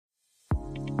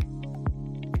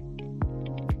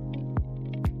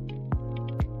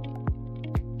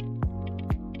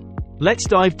Let's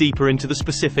dive deeper into the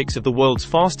specifics of the world's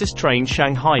fastest train,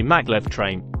 Shanghai Maglev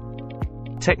train.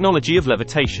 Technology of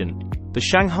levitation. The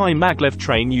Shanghai Maglev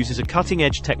train uses a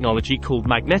cutting-edge technology called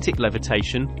magnetic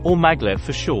levitation, or maglev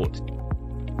for short.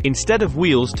 Instead of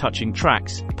wheels touching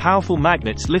tracks, powerful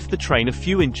magnets lift the train a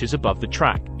few inches above the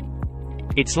track.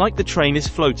 It's like the train is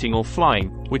floating or flying,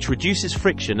 which reduces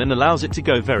friction and allows it to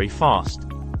go very fast.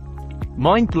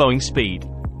 Mind-blowing speed.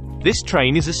 This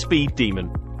train is a speed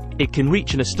demon. It can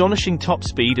reach an astonishing top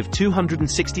speed of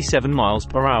 267 miles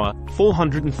per hour,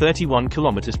 431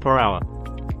 kilometers per hour.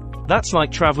 That's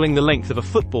like traveling the length of a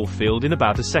football field in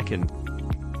about a second.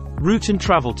 Route and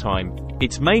travel time.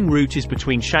 Its main route is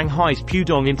between Shanghai's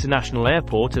Pudong International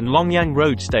Airport and Longyang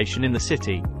Road Station in the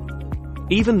city.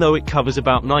 Even though it covers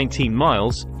about 19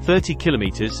 miles, 30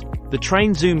 kilometers, the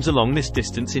train zooms along this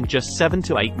distance in just 7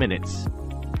 to 8 minutes.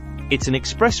 It's an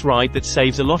express ride that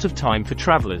saves a lot of time for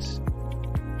travelers.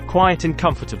 Quiet and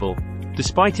comfortable.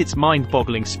 Despite its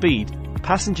mind-boggling speed,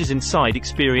 passengers inside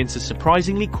experience a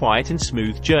surprisingly quiet and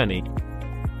smooth journey.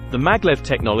 The maglev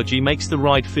technology makes the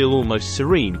ride feel almost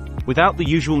serene, without the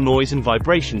usual noise and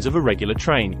vibrations of a regular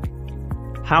train.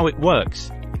 How it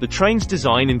works. The train's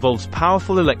design involves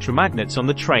powerful electromagnets on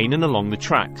the train and along the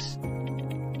tracks.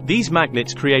 These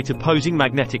magnets create opposing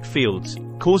magnetic fields,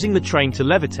 causing the train to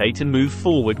levitate and move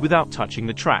forward without touching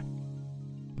the track.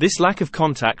 This lack of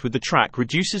contact with the track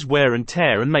reduces wear and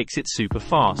tear and makes it super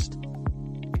fast.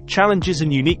 Challenges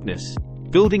and uniqueness.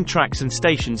 Building tracks and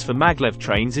stations for maglev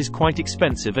trains is quite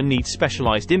expensive and needs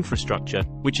specialized infrastructure,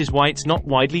 which is why it's not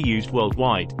widely used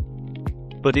worldwide.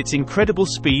 But its incredible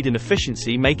speed and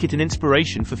efficiency make it an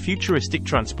inspiration for futuristic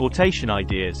transportation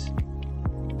ideas.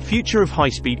 Future of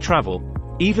high-speed travel.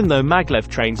 Even though maglev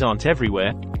trains aren't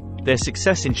everywhere, their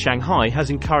success in Shanghai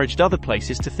has encouraged other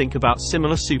places to think about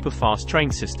similar super-fast train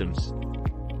systems.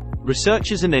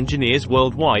 Researchers and engineers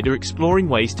worldwide are exploring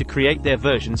ways to create their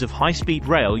versions of high-speed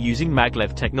rail using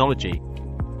maglev technology.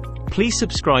 Please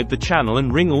subscribe the channel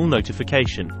and ring all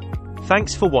notification.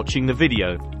 Thanks for watching the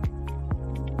video.